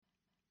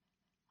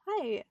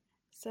Hi!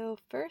 So,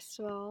 first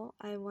of all,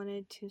 I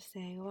wanted to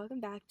say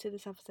welcome back to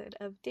this episode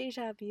of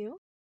Deja Vu.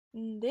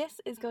 This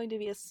is going to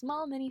be a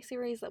small mini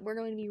series that we're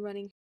going to be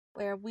running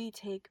where we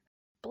take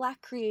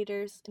Black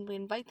creators and we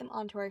invite them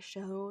onto our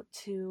show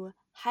to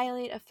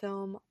highlight a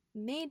film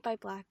made by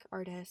Black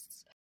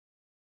artists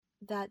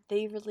that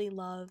they really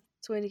love.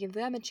 It's going to give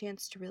them a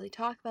chance to really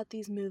talk about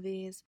these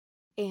movies,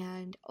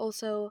 and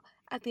also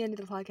at the end of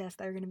the podcast,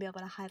 they're going to be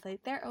able to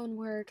highlight their own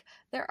work,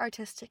 their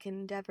artistic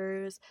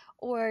endeavors,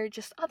 or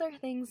just other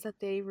things that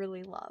they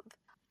really love.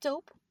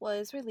 Dope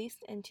was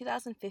released in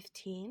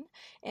 2015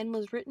 and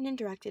was written and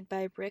directed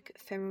by Rick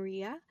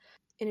Famuyiwa,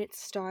 and it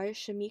stars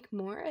Shamik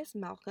Moore as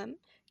Malcolm,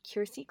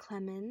 Kiersey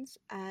Clemens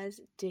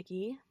as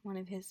Diggy, one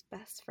of his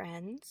best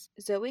friends,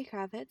 Zoe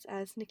Kravitz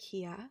as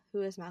Nakia,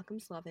 who is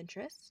Malcolm's love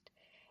interest,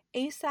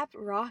 A$AP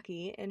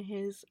Rocky in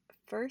his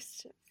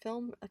first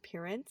film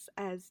appearance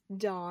as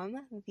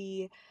Dom,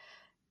 the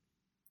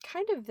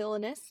kind of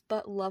villainous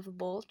but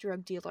lovable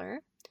drug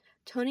dealer,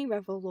 Tony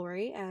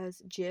Revolori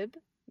as Jib,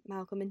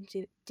 Malcolm and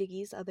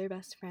Diggy's other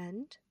best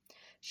friend,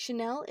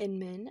 Chanel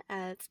Inman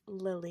as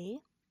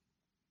Lily,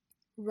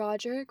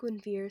 Roger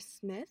Guinevere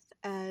Smith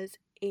as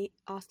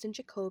Austin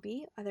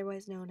Jacoby,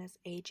 otherwise known as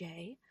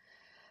AJ,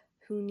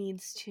 who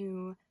needs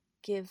to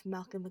give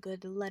Malcolm a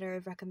good letter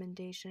of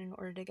recommendation in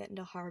order to get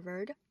into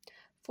Harvard,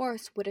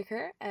 Forrest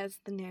Whitaker as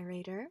the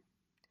narrator.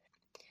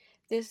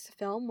 This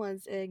film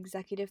was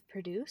executive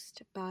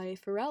produced by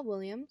Pharrell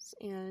Williams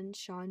and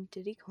Sean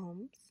Diddy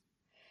Combs.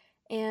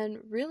 And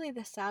really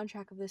the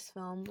soundtrack of this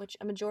film, which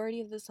a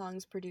majority of the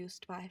songs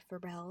produced by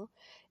Pharrell,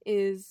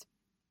 is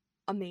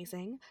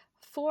amazing.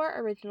 4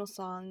 original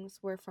songs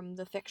were from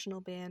the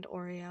fictional band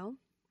Oreo,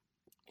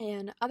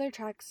 and other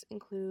tracks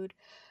include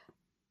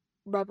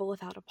Rebel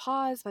Without a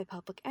Pause by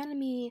Public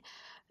Enemy,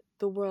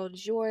 The World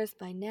Is Yours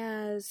by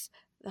Nas,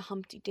 The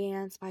Humpty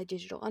Dance by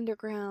Digital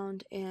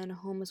Underground, and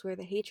Home Is Where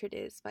the Hatred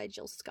Is by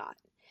Jill Scott.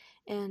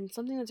 And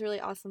something that's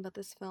really awesome about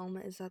this film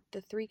is that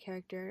the 3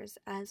 characters,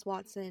 as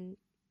Watson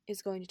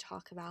is going to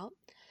talk about,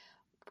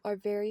 are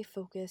very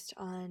focused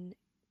on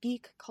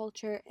geek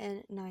culture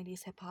and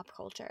 90s hip-hop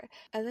culture.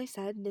 As I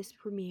said, this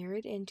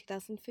premiered in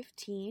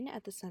 2015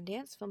 at the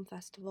Sundance Film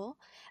Festival,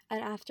 and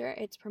after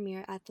its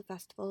premiere at the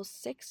festival,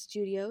 6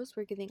 studios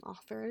were giving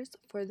offers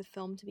for the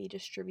film to be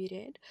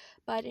distributed,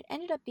 but it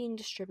ended up being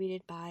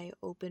distributed by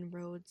Open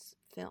Roads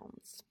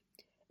Films.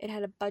 It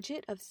had a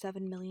budget of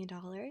 $7 million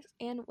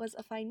and was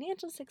a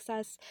financial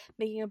success,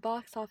 making a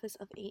box office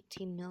of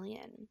 $18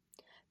 million.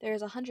 There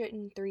is a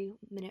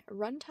 103-minute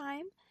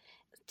runtime.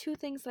 2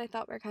 things that I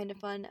thought were kind of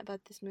fun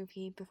about this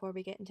movie before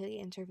we get into the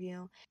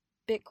interview.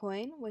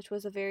 Bitcoin, which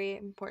was a very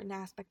important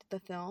aspect of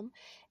the film.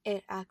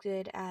 It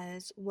acted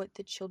as what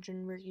the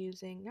children were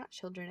using, not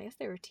children, I guess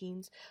they were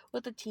teens,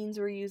 what the teens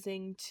were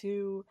using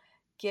to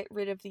get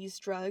rid of these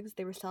drugs.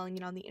 They were selling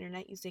it on the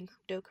internet using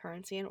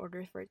cryptocurrency in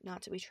order for it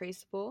not to be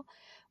traceable,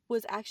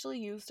 was actually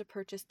used to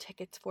purchase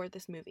tickets for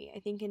this movie. I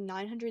think in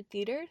 900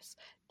 theaters,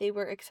 they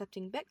were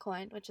accepting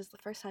Bitcoin, which is the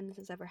first time this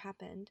has ever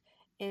happened,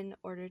 in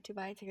order to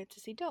buy a ticket to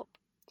see Dope.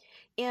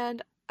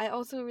 And I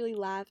also really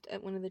laughed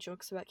at one of the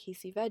jokes about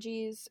Casey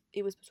Veggies.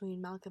 It was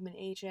between Malcolm and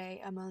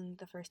AJ among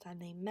the first time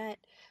they met,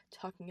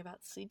 talking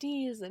about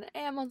CDs and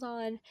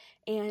Amazon.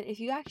 And if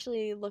you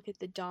actually look at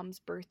the Dom's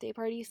birthday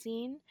party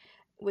scene,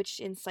 which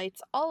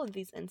incites all of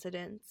these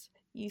incidents,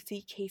 you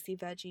see Casey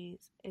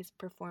Veggies is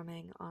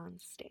performing on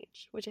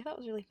stage, which I thought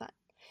was really fun.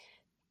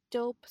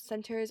 Dope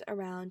centers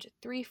around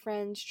 3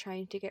 friends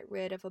trying to get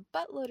rid of a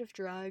buttload of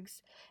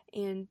drugs,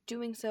 and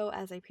doing so,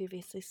 as I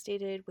previously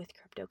stated, with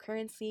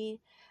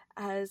cryptocurrency,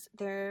 as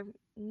their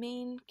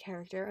main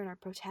character and our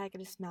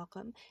protagonist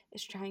Malcolm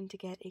is trying to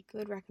get a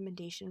good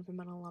recommendation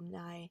from an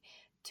alumni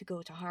to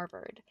go to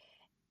Harvard.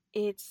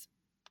 It's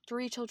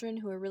 3 children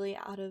who are really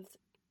out of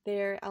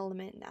their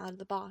element and out of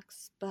the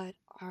box, but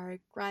are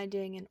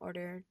grinding in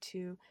order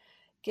to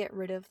get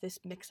rid of this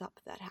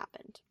mix-up that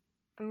happened.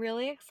 I'm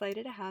really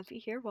excited to have you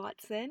here,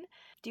 Watson.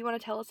 Do you want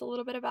to tell us a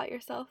little bit about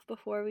yourself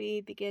before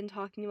we begin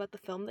talking about the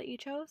film that you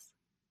chose?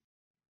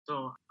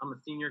 So I'm a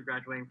senior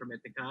graduating from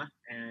Ithaca,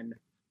 and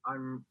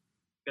I'm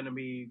going to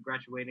be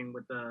graduating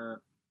with a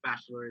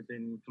bachelor's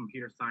in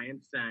computer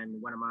science, and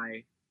one of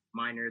my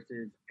minors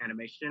is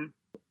animation.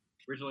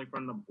 Originally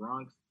from the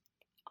Bronx.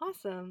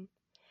 Awesome.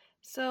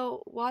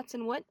 So,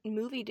 Watson, what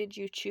movie did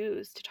you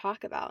choose to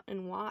talk about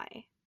and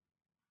why?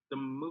 The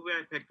movie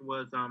I picked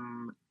was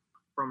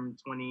from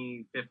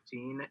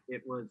 2015.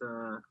 It was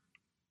a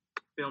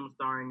film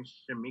starring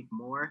Shamik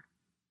Moore.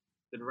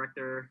 The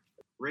director,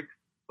 Rick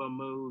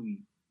Famuyiwa.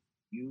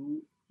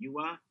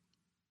 I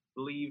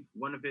believe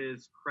one of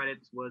his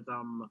credits was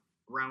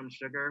Brown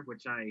Sugar,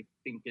 which I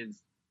think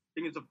is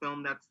a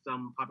film that's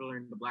popular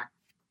in the black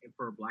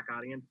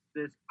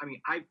audiences. I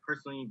mean, I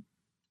personally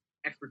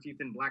expertise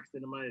in black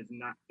cinema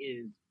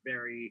is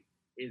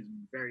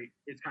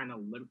kind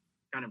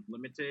of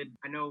limited.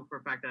 I know for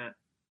a fact that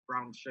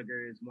Brown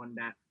Sugar is one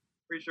that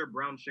pretty sure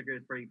Brown Sugar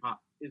is pretty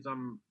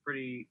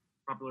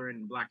popular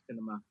in black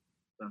cinema.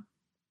 So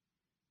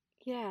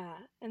Yeah,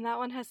 and that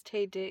one has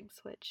Taye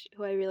Diggs, which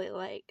who I really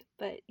like.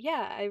 But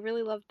yeah, I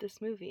really loved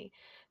this movie.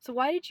 So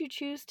why did you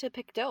choose to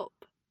pick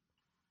Dope?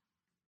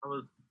 I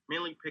was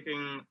mainly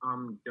picking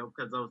Dope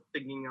because I was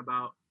thinking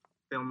about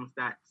films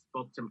that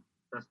spoke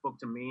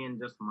to me and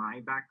just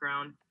my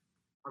background.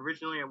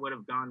 Originally, I would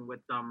have gone with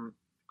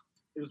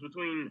it was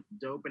between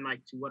Dope and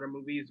like two other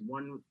movies.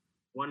 One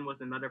was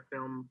another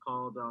film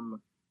called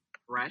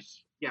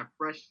Fresh. Yeah,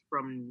 Fresh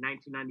from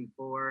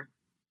 1994,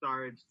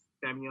 starred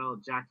Samuel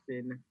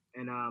Jackson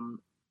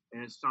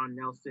and Sean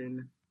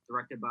Nelson,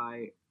 directed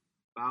by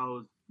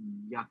Bao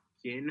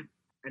Yakin.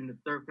 And the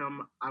third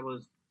film I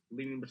was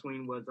leaning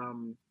between was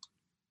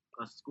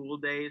A School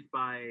Days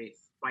by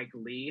Spike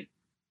Lee.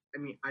 I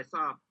mean, I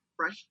saw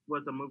Fresh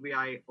was a movie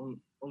I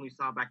only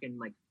saw back in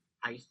like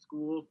high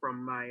school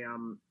from my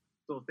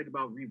so I was thinking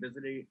about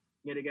revisiting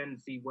it again and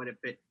see what it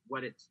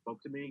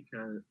spoke to me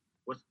because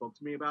what spoke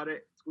to me about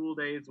it. School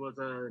Days was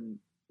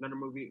another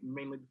movie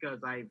mainly because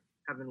I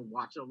haven't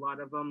watched a lot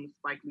of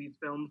Spike Lee's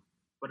films,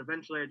 but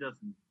eventually I just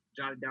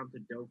jotted down to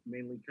Dope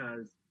mainly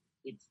because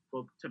it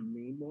spoke to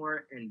me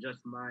more and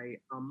just my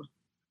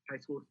high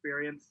school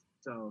experience.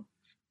 So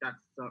that's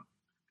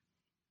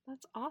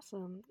That's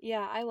awesome.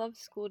 Yeah, I love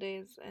School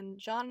Days and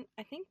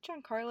I think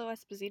Giancarlo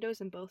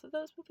Esposito's in both of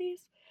those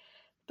movies.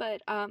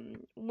 But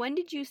when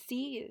did you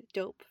see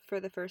Dope for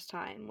the first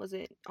time? Was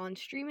it on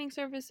streaming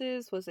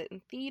services? Was it in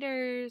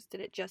theaters?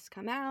 Did it just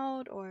come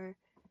out or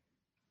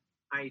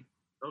I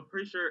I'm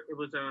pretty sure it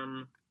was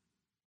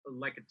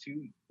like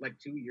 2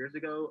 years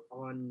ago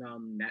on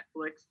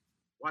Netflix.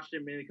 Watched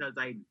it mainly because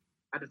I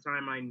at the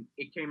time I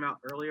it came out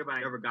earlier, but I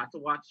never got to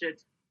watch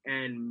it.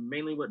 And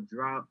mainly what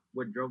drove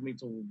me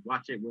to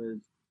watch it was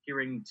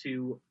hearing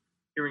two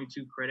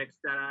critics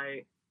that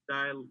I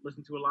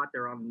listen to a lot.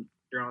 They're on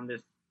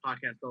this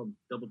podcast called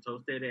Double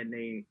Toasted, and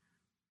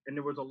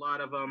there was a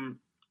lot of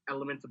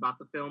elements about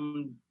the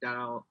film that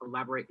I'll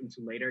elaborate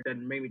into later that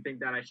made me think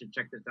that I should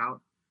check this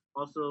out.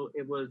 Also,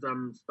 it was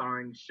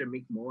starring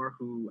Shamik Moore,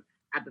 who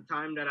at the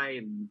time that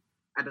I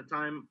at the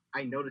time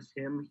I noticed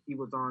him, he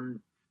was on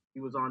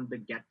The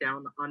Get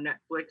Down on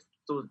Netflix.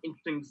 So it was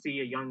interesting to see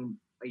a young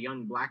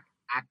black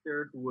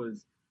actor who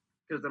was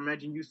because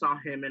imagine you saw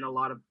him in a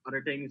lot of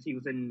other things. He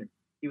was in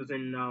he was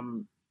in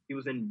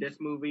this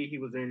movie. He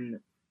was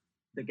in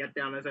The Get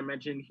Down, as I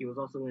mentioned. He was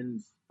also in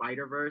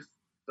Spider Verse.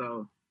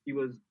 So he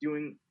was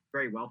doing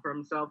very well for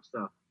himself.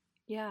 So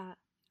yeah.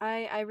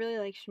 I really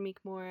like Shamik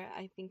Moore.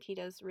 I think he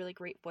does really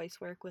great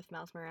voice work with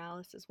Miles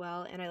Morales as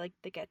well, and I like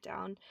The Get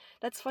Down.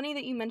 That's funny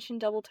that you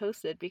mentioned Double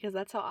Toasted because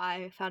that's how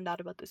I found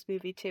out about this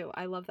movie too.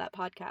 I love that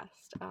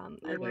podcast. I love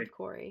really,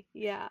 Corey.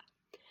 Yeah.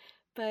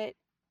 But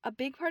a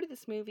big part of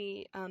this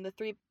movie, the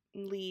three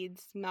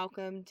leads,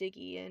 Malcolm,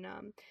 Diggy, and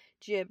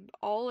Jib,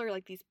 all are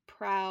like these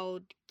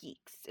proud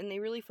geeks, and they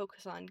really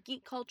focus on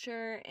geek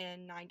culture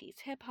and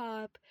 90s hip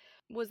hop.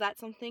 Was that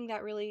something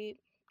that really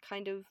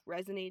kind of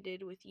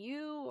resonated with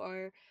you,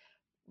 or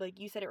like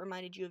you said, it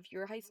reminded you of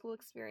your high school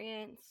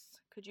experience?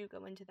 Could you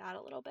go into that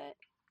a little bit?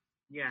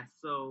 yeah.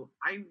 So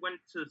I went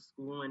to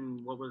school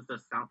in what was the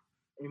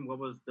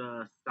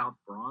South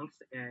Bronx,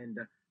 and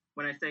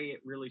when I say it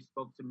really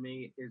spoke to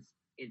me, is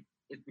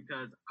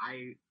because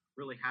I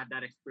really had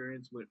that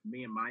experience with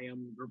me and my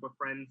group of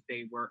friends.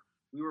 We were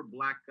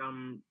black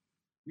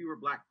we were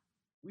black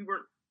we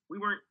weren't we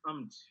weren't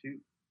too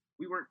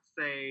we weren't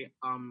say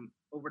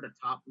over the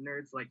top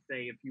nerds like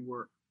say if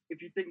you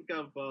think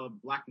of a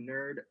black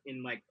nerd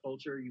in like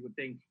culture you would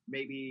think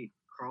maybe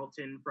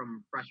Carlton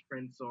from Fresh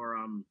Prince or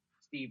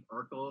Steve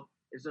Urkel.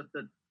 It's just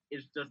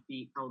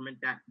the element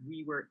that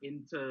we were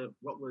into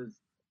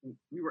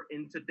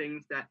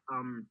things that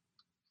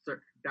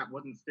that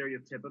wasn't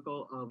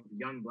stereotypical of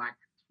young black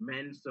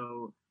men.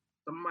 So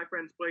some of my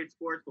friends played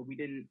sports, but we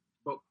didn't.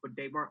 But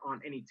they weren't on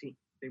any team.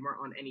 They weren't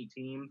on any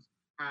teams.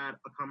 Had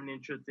a common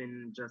interest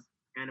in just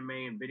anime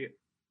and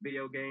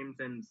video games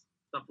and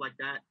stuff like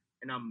that,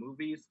 and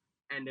movies.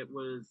 And it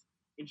was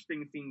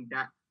interesting seeing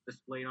that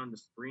displayed on the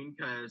screen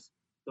because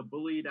the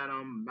bully that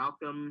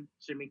Malcolm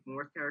Shamik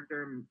Moore's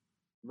character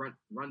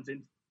runs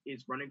in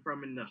is running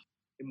from in the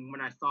and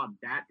when I saw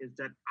that is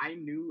that I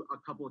knew a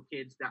couple of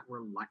kids that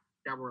were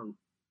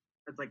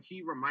it's like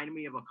he reminded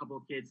me of a couple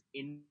of kids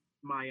in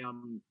my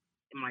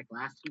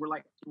class who were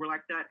like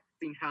that.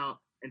 Seeing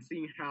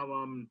how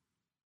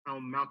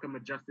Malcolm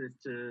adjusts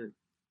to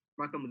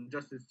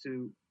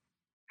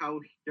how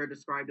they're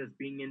described as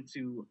being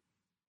into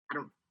I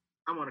don't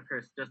I want to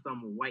curse just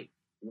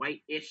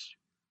white-ish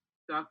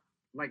stuff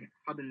like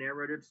how the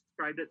narrator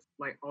described it.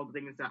 Like all the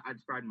things that I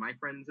described my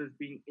friends as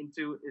being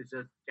into is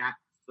just that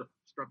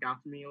struck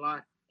out to me a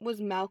lot. Was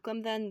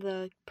Malcolm then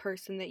the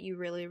person that you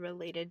really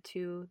related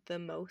to the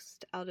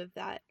most out of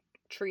that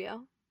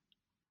trio?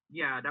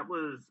 Yeah,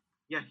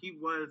 he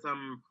was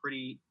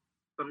pretty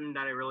something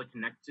that I really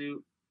connect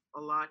to a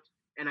lot.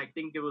 And I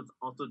think it was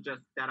also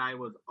just that I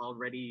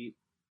already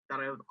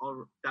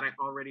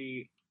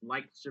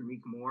liked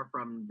Shamik Moore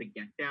from the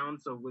Get Down,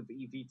 so it was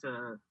easy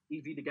to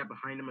get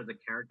behind him as a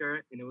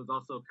character. And it was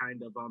also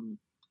kind of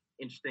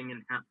interesting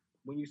and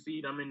when you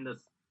see them in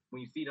this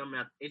when you see them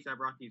at ASAP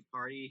Rocky's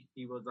party,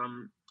 he was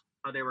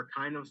how they were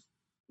kind of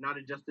not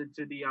adjusted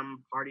to the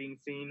partying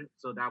scene.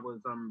 So that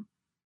was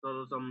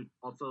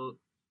also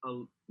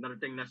another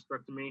thing that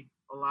struck to me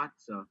a lot.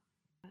 So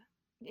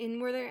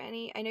And were there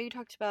any? I know you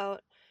talked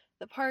about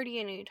the party.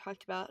 I know you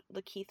talked about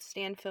Lakeith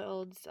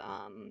Stanfield's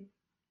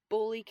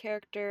bully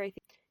character. I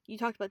think you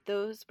talked about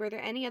those. Were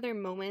there any other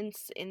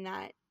moments in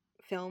that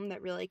film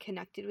that really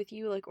connected with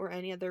you, like, or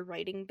any other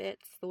writing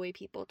bits, the way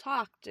people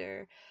talked,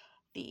 or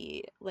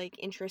the like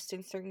interest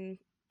in certain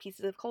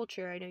pieces of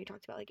culture? I know you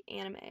talked about like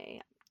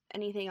anime.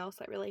 Anything else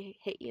that really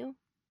hit you?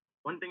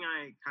 one thing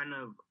I kind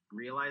of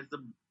realized a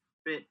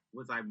bit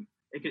was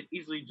it could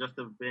easily just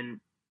have been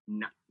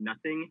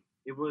nothing.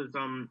 It was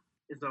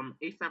is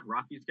ASAP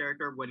Rocky's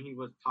character when he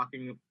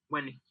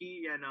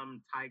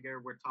and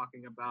Tiger were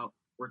talking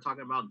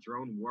about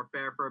drone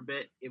warfare for a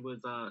bit. It was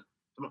a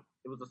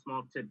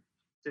small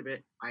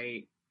tidbit.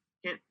 I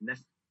can't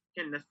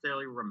can't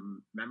necessarily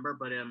remember,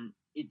 but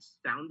it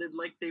sounded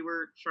like they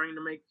were trying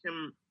to make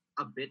him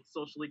a bit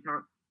socially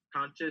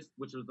conscious,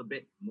 which was a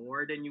bit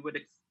more than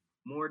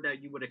more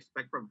that you would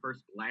expect from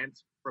first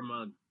glance from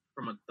a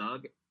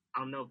thug. I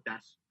don't know if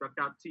that struck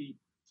out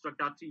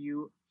to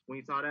you when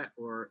you saw that,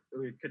 or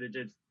it could have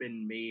just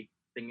been me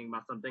thinking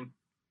about something.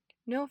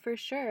 No, for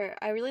sure.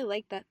 I really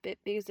liked that bit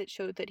because it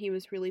showed that he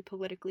was really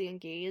politically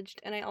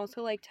engaged. And I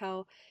also liked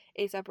how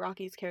ASAP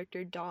Rocky's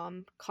character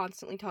Dom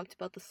constantly talked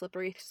about the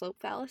slippery slope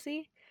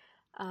fallacy.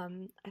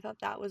 I thought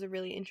that was a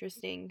really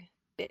interesting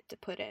bit to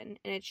put in,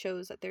 and it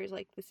shows that there's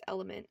like this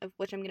element of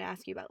which I'm going to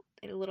ask you about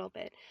in a little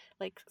bit,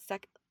 like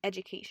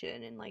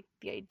education and like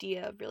the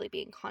idea of really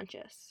being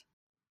conscious.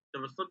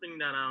 There was something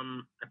that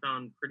I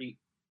found pretty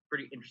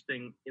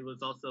interesting. It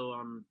was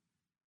also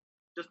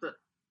just to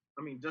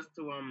I mean just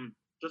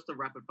to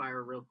rapid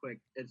fire real quick.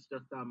 It's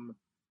just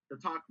the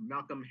talk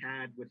Malcolm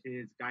had with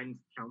his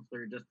guidance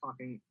counselor, just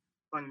talking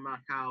about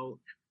how,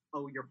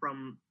 oh, you're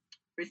from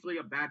basically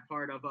a bad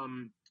part of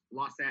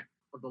Los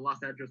of the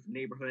Los Angeles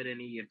neighborhood, and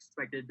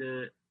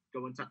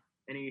go into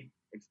he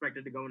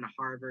expected to go into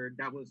Harvard.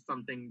 That was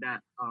something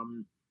that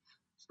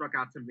struck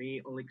out to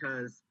me only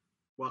because,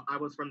 well, I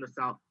was from the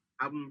South.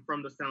 I'm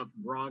from the South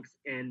Bronx,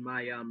 and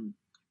my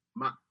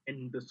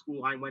and the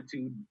school I went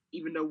to,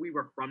 even though we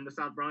were from the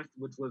South Bronx,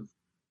 which was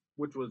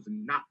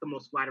not the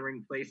most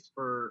flattering place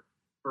for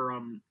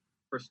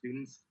for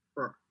students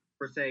for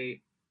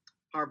say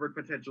Harvard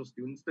potential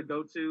students to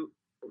go to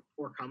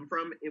or come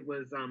from. It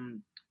was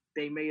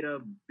they made a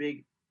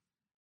big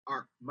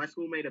our my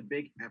school made a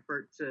big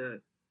effort to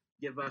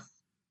give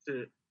us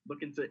to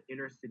look into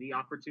inner city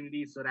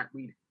opportunities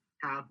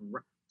have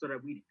so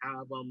that we'd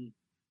have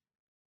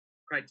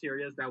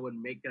criteria that would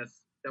make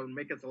us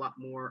a lot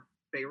more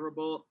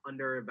favorable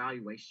under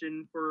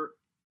evaluation for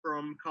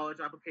from college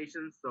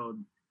applications. So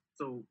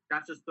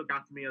that just stuck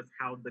out to me as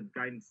how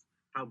guidance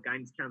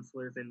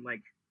counselors and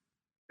like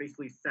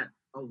basically set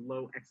a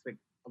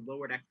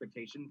lowered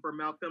expectation for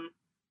Malcolm.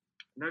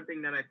 Another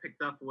thing that I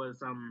picked up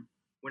was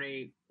when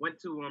they went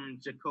to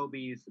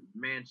Jacoby's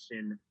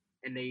mansion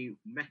and they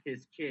met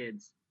his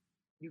kids,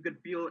 you could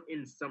feel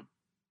in some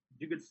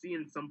you could see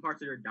in some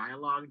parts of their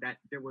dialogue that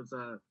there was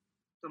a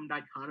some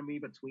dichotomy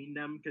between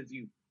them because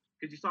you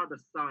saw the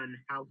son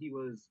how he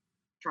was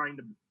trying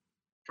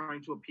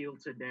to appeal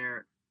to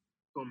their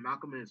to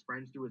Malcolm and his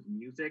friends through his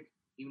music,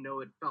 even though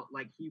it felt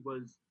like he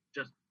was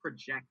just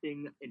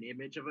projecting an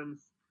image of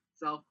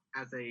himself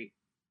as a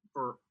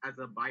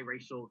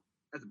biracial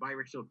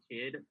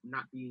kid,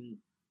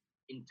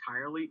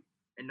 entirely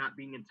not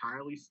being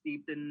entirely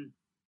steeped in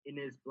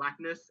his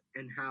blackness,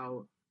 and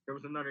how there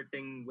was another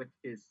thing with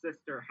his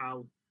sister,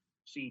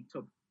 she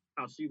took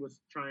how she was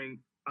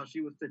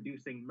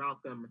seducing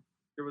Malcolm.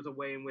 There was a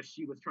way in which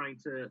she was trying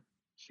to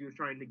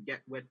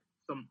get with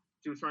some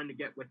she was trying to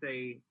get with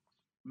a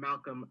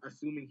Malcolm,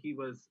 assuming he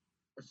was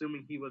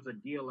a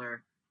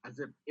dealer, as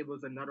if it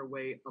was another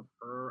way of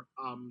her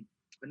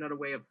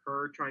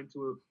trying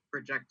to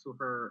project to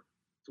her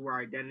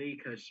identity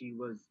because she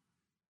was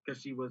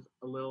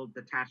a little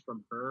detached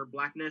from her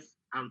blackness.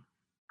 I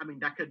mean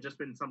that could just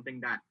been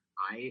something that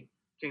I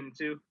came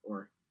to,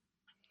 or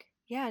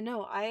Yeah,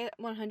 no, I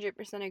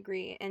 100%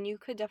 agree, and you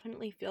could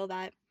definitely feel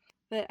that.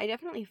 But I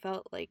definitely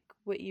felt like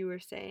what you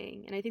were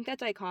saying, and I think that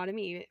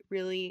dichotomy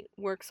really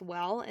works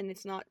well, and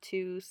it's not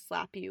to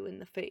slap you in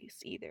the face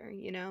either,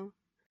 you know?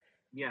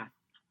 yeah.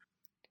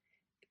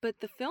 But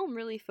the film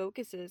really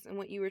focuses on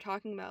what you were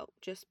talking about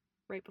just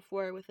right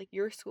before with like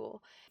your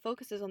school,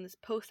 focuses on this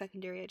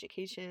post-secondary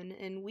education,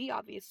 and we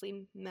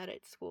obviously met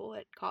at school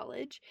at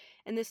college,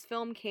 and this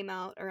film came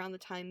out around the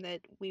time that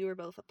we were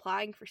both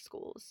applying for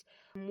schools.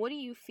 What do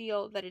you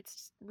feel that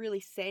it's really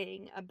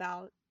saying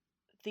about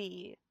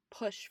the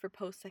push for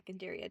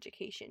post-secondary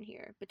education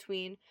here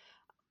between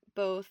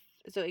both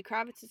Zoe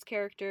Kravitz's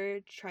character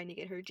trying to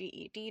get her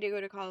GED to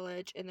go to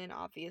college, and then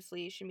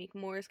obviously Shamik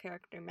Moore's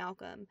character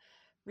Malcolm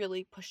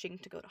really pushing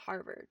to go to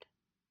Harvard?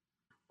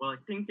 Well, I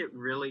think it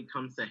really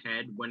comes to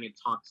head when it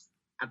talks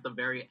at the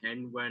very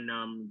end when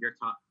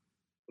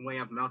when you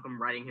have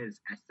Malcolm writing his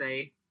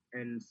essay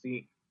and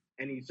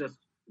he's just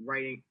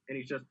writing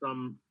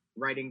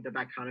the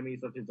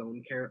dichotomies of his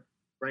own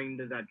writing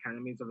the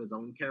dichotomies of his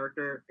own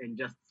character, and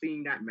just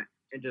seeing that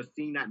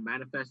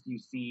manifest.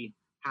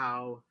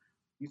 How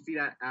you see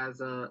that as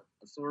a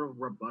sort of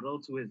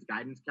rebuttal to his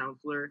guidance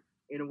counselor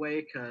in a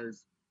way,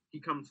 because he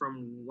comes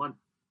from one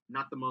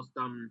not the most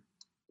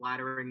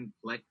flattering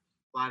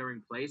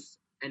flattering place,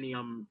 and he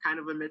kind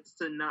of admits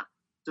to not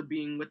to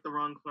being with the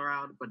wrong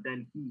crowd, but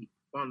then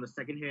on the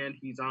second hand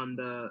on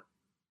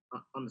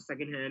the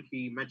second hand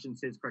he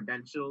mentions his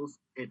credentials.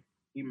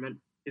 He meant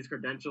his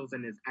credentials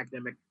and his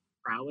academic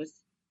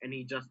prowess, and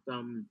he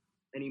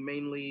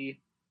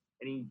mainly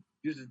and he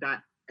uses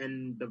that,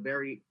 and the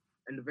very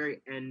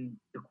end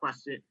the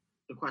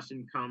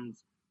question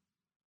comes.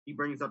 He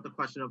brings up the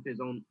question of his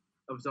own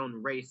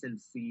race,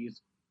 and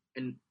sees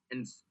and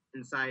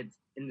inside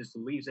and just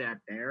leaves it at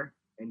there,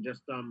 and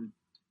just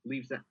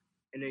leaves that,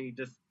 and then he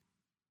just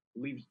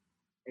leaves,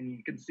 and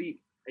you can see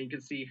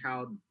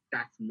how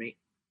that's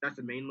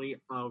mainly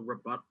a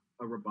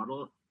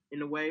rebuttal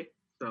in a way.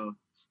 So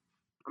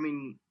I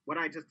mean, what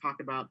I just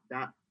talked about,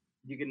 that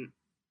you can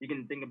you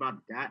can think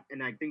about that,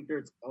 and I think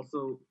there's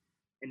also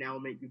an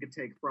element you could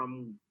take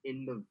from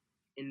in the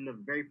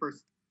very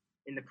first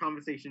in the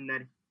conversation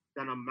that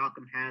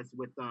Malcolm has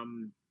with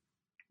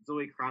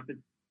Zoe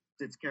Kravitz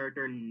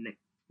character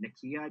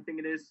Nakia, I think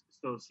it is.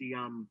 So she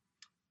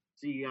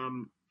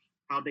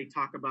how they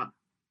talk about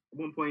at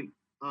one point,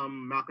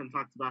 Malcolm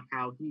talks about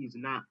how he's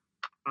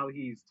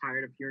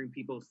tired of hearing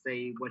people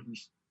say what he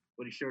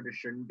should or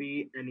shouldn't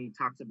be, and he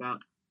talks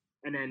about,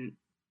 and then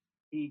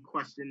he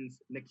questions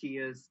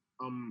Nakia's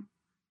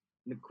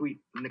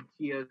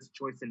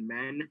choice in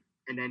men,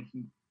 and then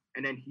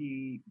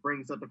he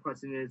brings up the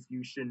question is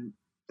you shouldn't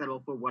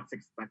settle for what's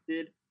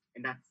expected,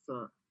 and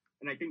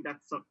and I think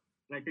that's and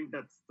I think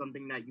that's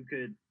something that you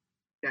could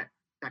that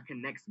that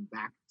connects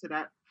back to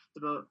that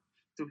to the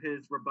to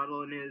his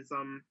rebuttal in his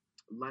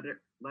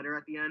letter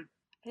at the end.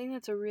 I think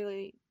that's a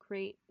really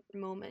great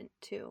moment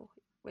too.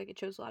 Like it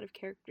shows a lot of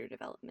character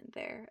development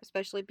there,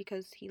 especially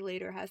because he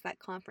later has that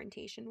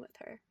confrontation with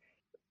her.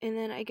 And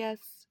then I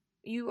guess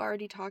you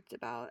already talked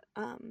about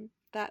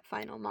that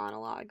final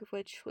monologue,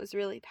 which was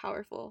really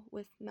powerful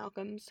with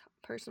Malcolm's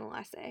personal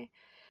essay.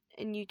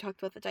 And you talked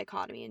about the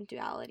dichotomy and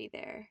duality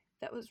there.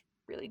 That was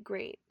really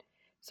great.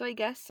 So I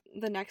guess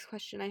the next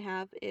question I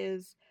have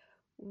is,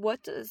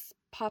 what does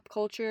pop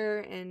culture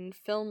and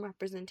film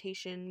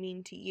representation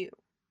mean to you?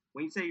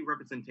 When you say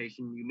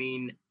representation, you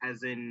mean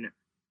as in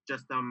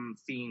just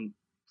seeing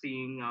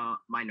more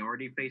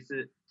minority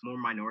faces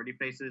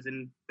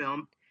in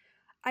film?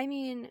 I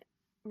mean,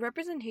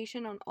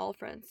 representation on all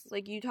fronts.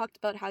 Like you talked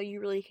about how you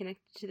really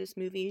connected to this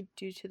movie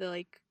due to the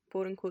like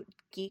quote unquote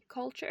geek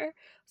culture.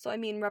 So I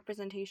mean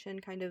representation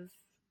kind of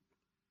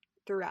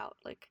throughout,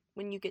 like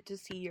when you get to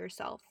see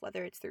yourself,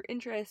 whether it's through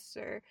interests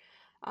or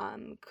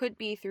could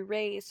be through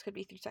race, could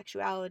be through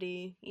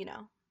sexuality, you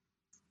know.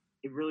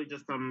 It really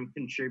just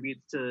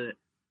contributes to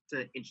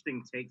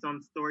interesting takes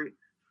on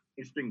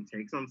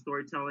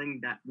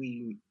storytelling that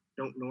we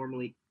don't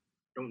normally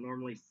don't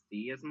normally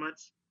see as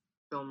much.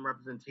 Film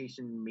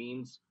representation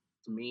means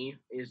to me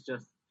is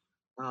just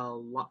a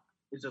lot.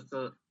 It's just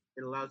a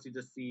it allows you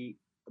to see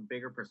a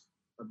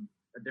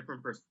a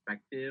different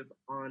perspective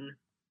on,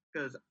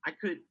 because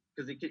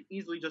it could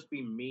easily just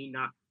be me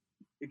not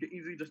it could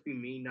easily just be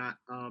me not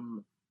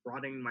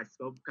broadening my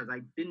scope, because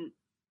I didn't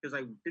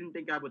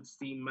think I would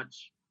see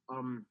much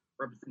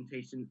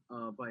representation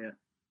of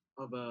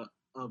a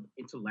of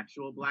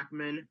intellectual black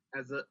men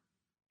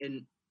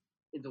in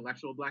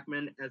intellectual black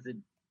men as it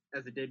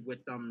did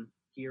with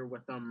here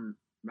with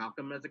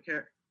Malcolm as a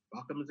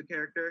Malcolm as a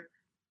character,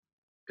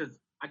 because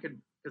I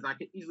could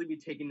easily be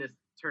taking this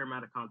term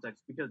out of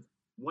context, one because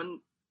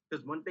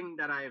because one thing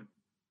that I've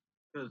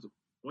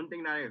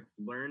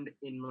learned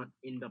in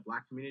the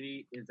black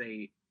community is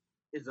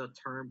a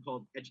term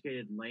called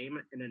educated lame,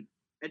 and an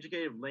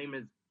educated lame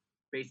is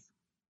base,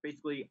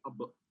 basically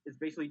is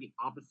basically the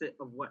opposite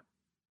of what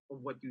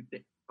you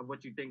think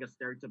a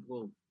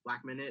stereotypical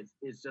black man is.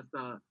 It's just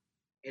a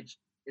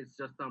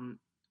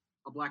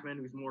black man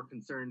who's with his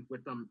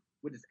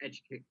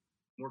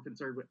more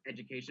concerned with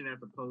education,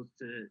 as opposed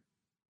to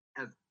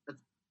as as,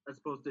 as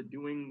opposed to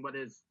doing what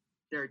is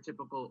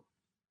stereotypical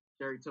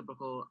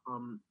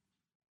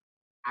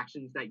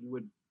actions that you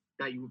would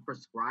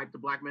prescribe to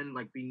black men,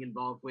 like being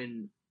involved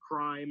in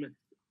crime,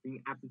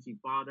 being absentee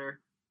father,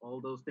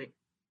 all those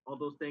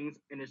things,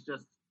 and it's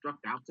just struck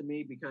out to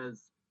me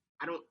because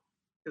I don't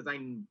because I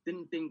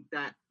didn't think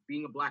that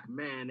being a black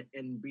man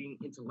and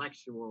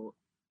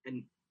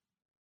and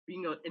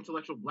being an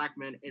intellectual black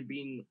man and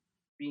being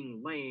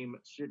lame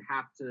should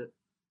have to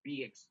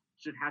be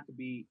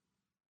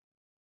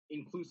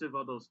inclusive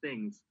of those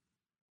things,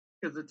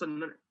 because it's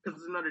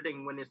another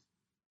thing when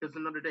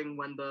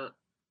the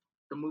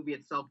movie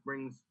itself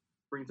brings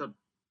up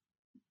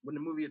when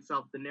the movie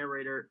itself the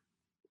narrator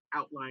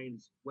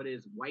outlines what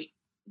is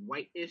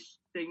white-ish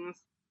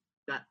things,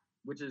 that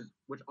which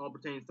all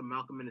pertains to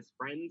Malcolm and his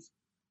friends,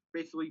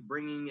 basically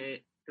bringing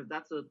it, because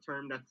that's a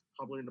term that's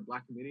popular in the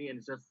black community, and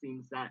it just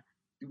seems that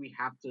do we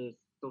have to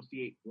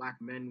associate black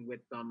men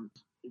with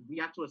we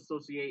have to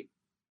associate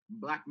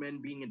black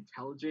men being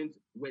intelligent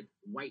with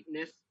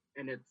whiteness,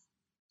 and it's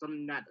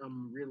something that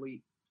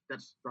really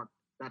that struck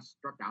that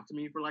struck out to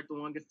me for like the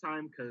longest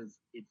time because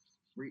because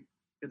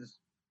it's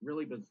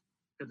really because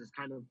it's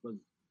kind of was.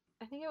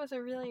 I think it was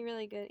a really,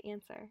 really good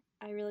answer.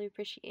 I really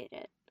appreciate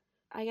it.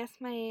 I guess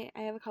I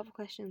have a couple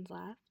questions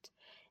left.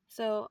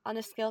 So, on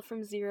a scale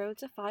from 0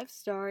 to 5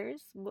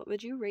 stars, what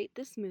would you rate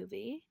this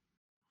movie?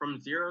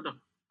 From 0 to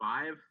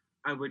 5,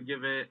 I would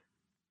give it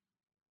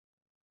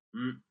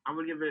I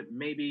would give it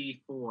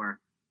maybe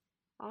 4.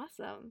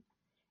 Awesome.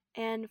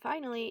 And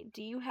finally,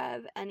 do you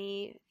have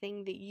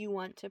anything that you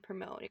want to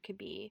promote? It could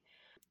be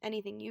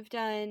anything you've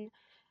done,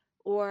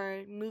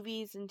 or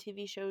movies and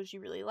TV shows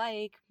you really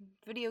like,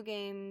 video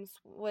games,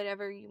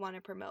 whatever you want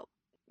to promote.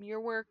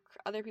 Your work,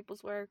 other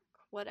people's work,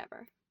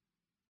 whatever.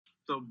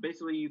 So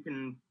basically,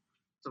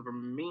 so for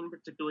me in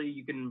particular,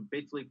 you can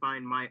basically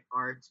find my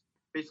art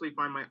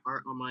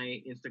on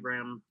my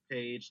Instagram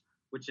page,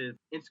 which is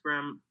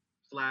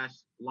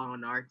Instagram/Law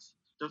and Arts,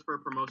 just for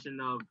promotion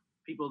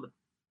people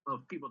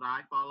people that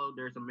I follow.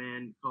 There's a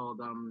man called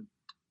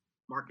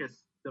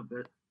Marcus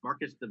the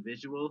Marcus the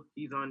Visual.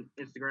 He's on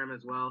Instagram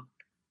as well.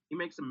 He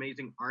makes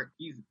amazing art.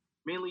 He's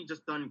mainly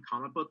just done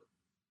comic book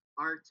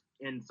art,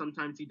 and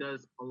sometimes he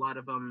does a lot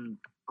of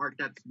art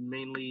that's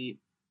mainly.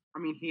 I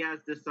mean, he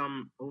has this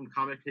own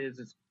comic.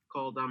 It's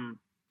called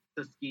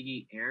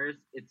Tuskegee Airs.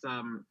 It's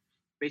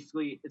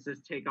basically it's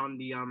his take on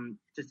the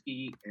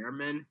Tuskegee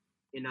Airmen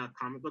in a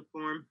comic book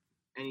form,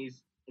 and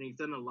he's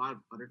done a lot of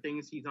other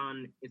things. He's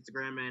on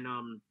Instagram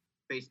and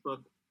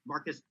Facebook.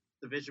 Marcus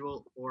the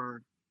Visual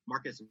or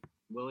Marcus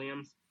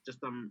Williams. Just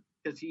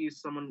because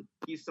he's someone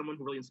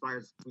who really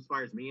inspires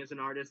me as an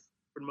artist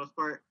for the most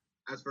part.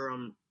 As for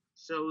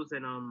shows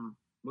and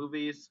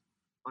movies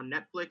on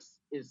Netflix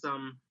is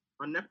on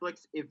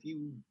Netflix if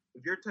you're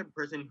the type of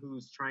person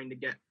who's trying to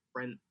get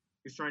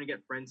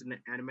friends in the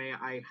anime,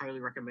 I highly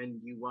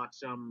recommend you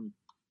watch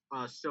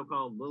a show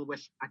called Little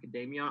Wish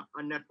Academia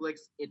on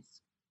Netflix.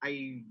 I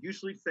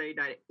usually say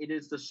that it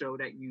is the show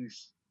that you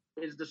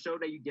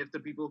give to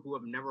people who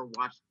have never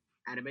watched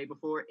anime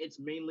before. It's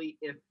mainly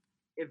if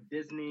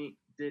Disney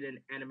did an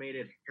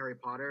animated Harry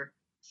Potter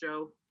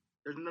show.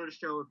 There's another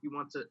show if you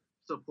want to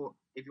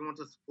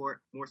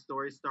support more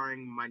stories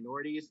starring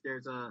minorities.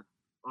 There's a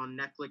on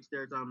Netflix.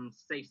 There's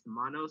Seis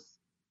Manos,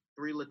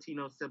 three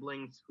Latino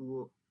siblings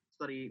who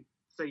study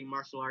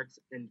martial arts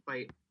and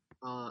fight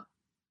uh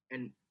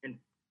and and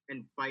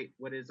and fight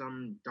what is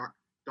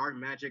dark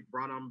magic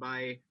brought on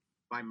by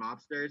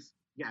mobsters.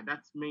 Yeah,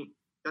 that's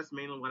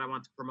mainly what I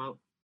want to promote.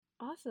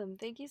 Awesome.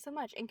 Thank you so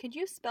much. And could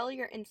you spell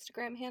your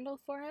Instagram handle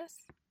for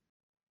us?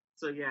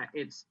 So yeah,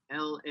 it's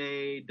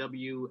LAWANDARTS.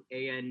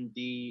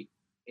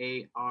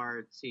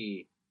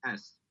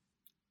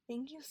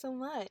 Thank you so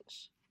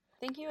much.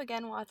 Thank you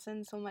again,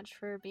 Watson, so much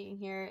for being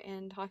here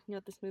and talking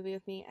about this movie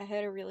with me. I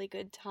had a really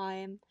good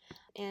time,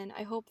 and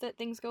I hope that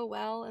things go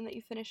well and that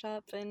you finish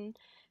up and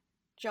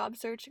job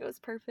search goes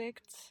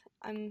perfect.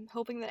 I'm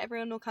hoping that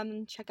everyone will come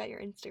and check out your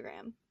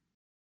Instagram.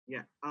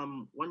 Yeah.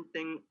 One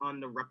thing on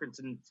the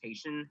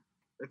representation,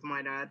 if I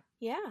might add,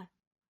 Yeah.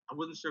 I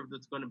wasn't sure if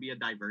it's going to be a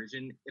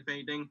diversion, if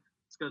anything.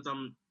 It's because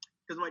when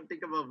I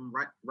think of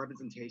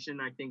representation,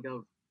 I think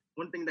of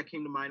one thing that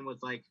came to mind was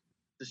like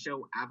the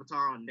show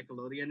Avatar on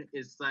Nickelodeon.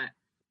 Is that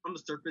on the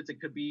surface it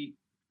could be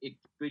a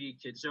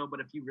kids show, but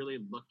if you really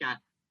look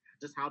at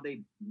just how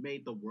they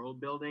made the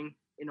world building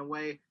in a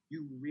way,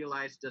 you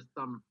realize just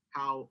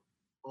how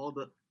all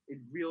the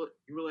you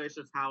realize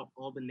just how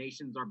all the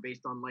nations are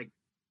based on like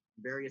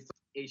various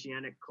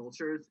Asiatic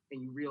cultures,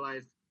 and you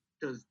realize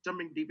because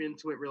jumping deep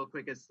into it real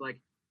quick, it's like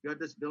you have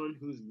this villain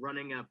who's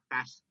running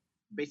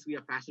basically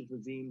a fascist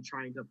regime,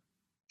 trying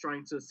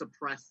to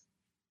suppress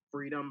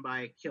freedom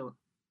by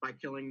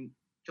killing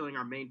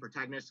our main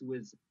protagonist, who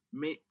is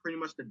pretty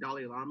much the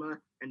Dalai Lama,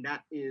 and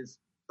that is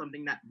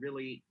something that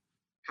really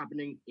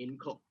happening in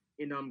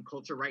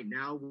culture right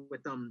now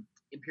with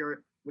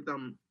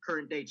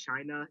current day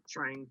China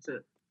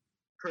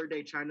current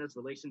day China's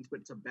relations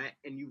with Tibet,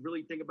 and you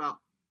really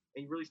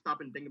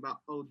stop and think about,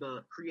 oh,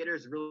 the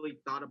creators really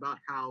thought about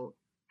how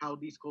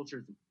these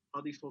cultures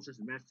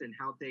mess and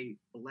how they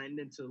blend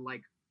into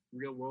like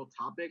real world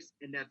topics,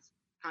 and that's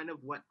kind of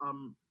what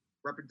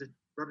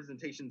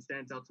representation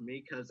stands out to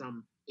me because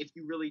if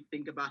you really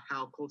think about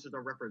how cultures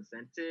are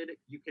represented,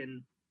 you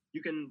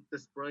can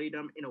display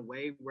them in a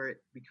way where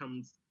you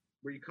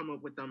come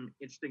up with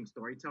interesting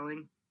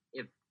storytelling,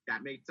 if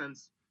that makes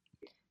sense.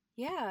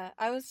 Yeah,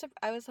 I was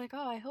like,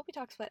 oh, I hope he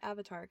talks about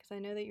Avatar because I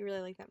know that you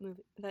really like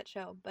that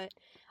show. But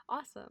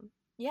awesome,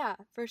 yeah,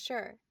 for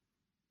sure.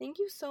 Thank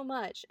you so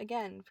much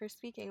again for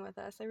speaking with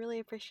us. I really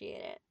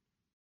appreciate it.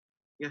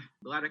 Yeah,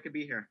 glad I could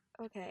be here.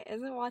 Okay,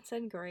 isn't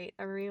Watson great,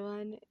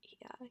 everyone?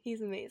 Yeah,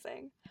 he's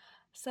amazing.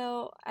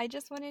 So I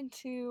just wanted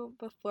to,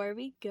 before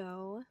we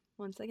go,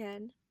 once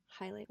again,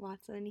 highlight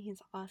Watson.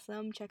 He's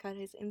awesome. Check out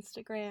his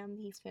Instagram.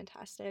 He's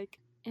fantastic.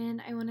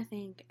 And I want to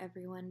thank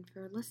everyone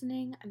for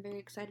listening. I'm very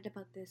excited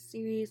about this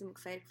series. I'm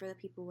excited for the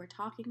people we're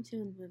talking to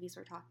and the movies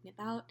we're talking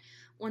about.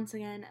 Once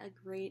again, a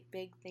great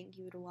big thank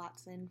you to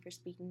Watson for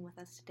speaking with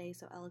us today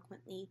so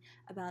eloquently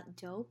about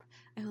Dope.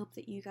 I hope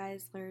that you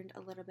guys learned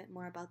a little bit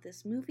more about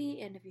this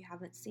movie, and if you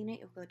haven't seen it,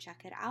 you'll go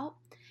check it out.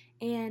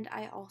 And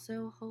I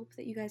also hope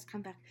that you guys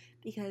come back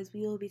because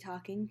we will be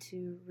talking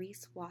to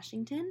Reese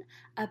Washington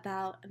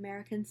about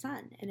American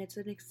Son, and it's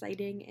an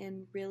exciting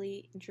and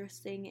really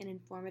interesting and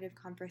informative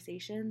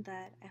conversation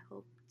that I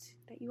hope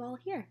that you all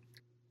hear.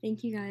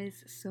 Thank you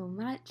guys so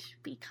much.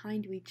 Be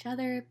kind to each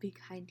other, be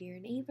kind to your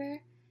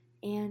neighbor,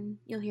 and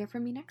you'll hear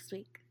from me next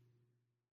week.